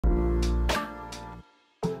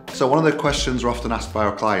So one of the questions we're often asked by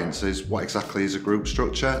our clients is what exactly is a group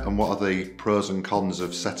structure and what are the pros and cons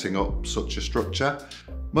of setting up such a structure?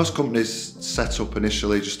 Most companies set up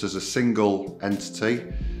initially just as a single entity.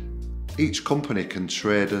 Each company can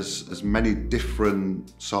trade as many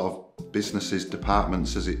different sort of businesses,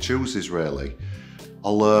 departments as it chooses really.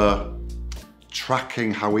 Although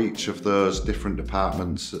tracking how each of those different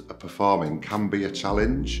departments are performing can be a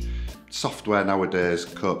challenge. Software nowadays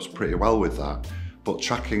copes pretty well with that, but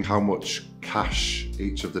tracking how much cash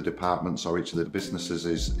each of the departments or each of the businesses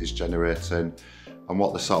is generating and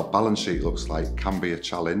what the sort of balance sheet looks like can be a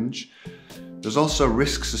challenge. There's also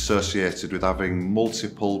risks associated with having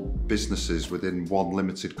multiple businesses within one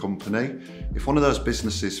limited company. If one of those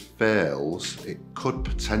businesses fails, it could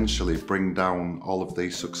potentially bring down all of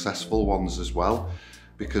the successful ones as well.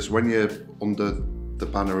 Because when you're under the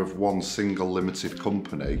banner of one single limited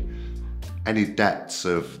company, any debts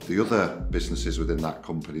of the other businesses within that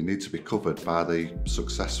company need to be covered by the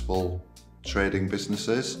successful trading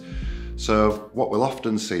businesses. So what we'll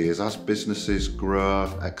often see is as businesses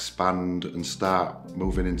grow, expand and start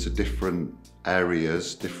moving into different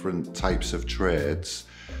areas, different types of trades,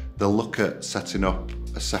 they'll look at setting up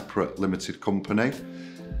a separate limited company.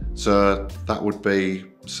 So that would be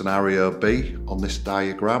scenario B on this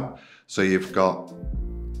diagram. So you've got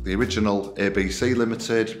the original ABC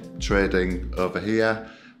Limited trading over here,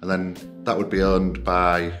 and then that would be owned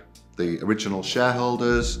by the original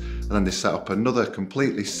shareholders, and then they set up another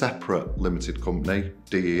completely separate limited company,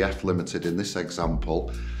 DEF Limited in this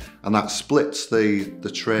example, and that splits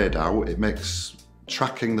the trade out. It makes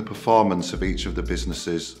tracking the performance of each of the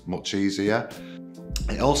businesses much easier.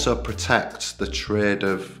 It also protects the trade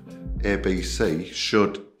of ABC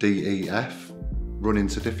should DEF run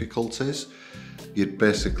into difficulties. You'd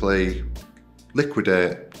basically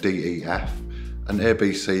liquidate DEF and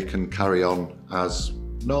ABC can carry on as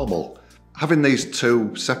normal. Having these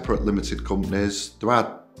two separate limited companies, there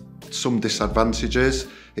are some disadvantages.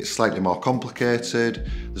 It's slightly more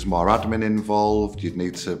complicated, there's more admin involved, you'd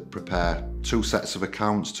need to prepare two sets of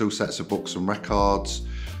accounts, two sets of books and records,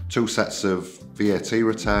 two sets of VAT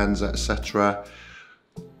returns, etc.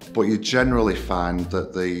 But you generally find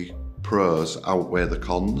that the pros outweigh the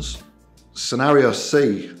cons. Scenario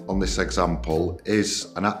C on this example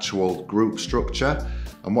is an actual group structure,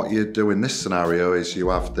 and what you do in this scenario is you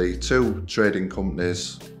have the two trading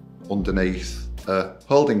companies underneath a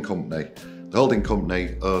holding company. The holding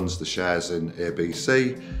company owns the shares in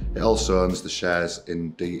ABC, it also owns the shares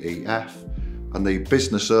in DEF, and the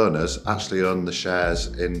business owners actually own the shares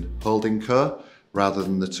in Holding Co rather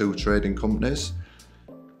than the two trading companies.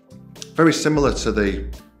 Very similar to the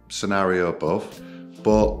scenario above,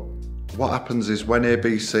 but what happens is when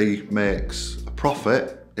ABC makes a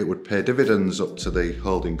profit, it would pay dividends up to the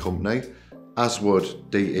holding company, as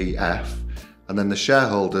would DEF, and then the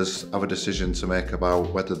shareholders have a decision to make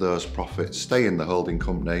about whether those profits stay in the holding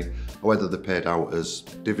company or whether they're paid out as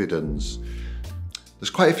dividends. There's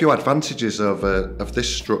quite a few advantages of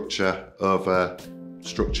this structure over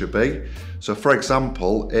structure B. So for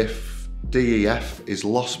example, if DEF is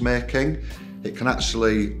loss-making, it can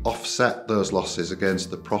actually offset those losses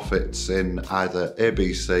against the profits in either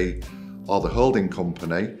ABC or the holding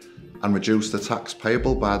company and reduce the tax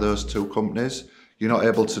payable by those two companies. You're not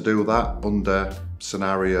able to do that under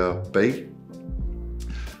scenario B.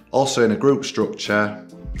 Also in a group structure,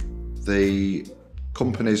 the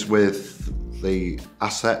companies with the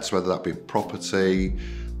assets, whether that be property,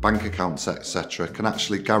 bank accounts, etc., can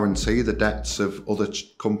actually guarantee the debts of other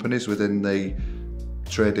companies within the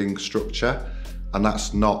trading structure, and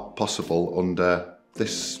that's not possible under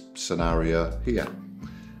this scenario here.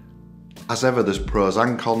 As ever, there's pros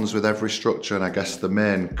and cons with every structure, and I guess the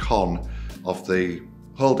main con of the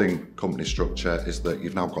holding company structure is that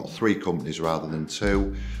you've now got three companies rather than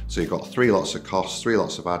two, so you've got three lots of costs, three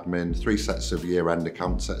lots of admin, three sets of year-end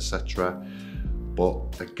accounts, etc.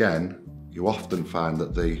 But again, you often find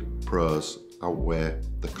that the pros outweigh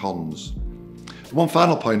the cons. One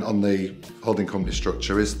final point on the holding company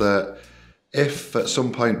structure is that if at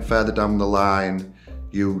some point further down the line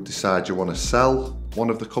you decide you want to sell one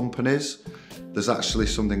of the companies, there's actually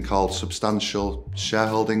something called substantial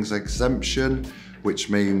shareholdings exemption, which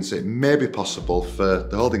means it may be possible for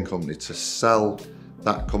the holding company to sell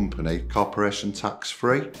that company corporation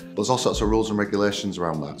tax-free. There's all sorts of rules and regulations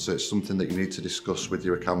around that, so it's something that you need to discuss with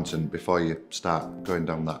your accountant before you start going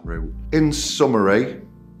down that route. In summary,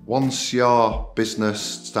 once your business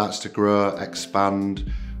starts to grow,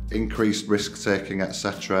 expand, increased risk taking,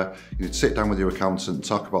 etc., you need to sit down with your accountant and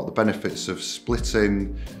talk about the benefits of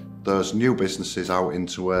splitting those new businesses out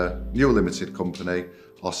into a new limited company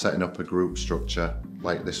or setting up a group structure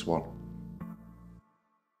like this one.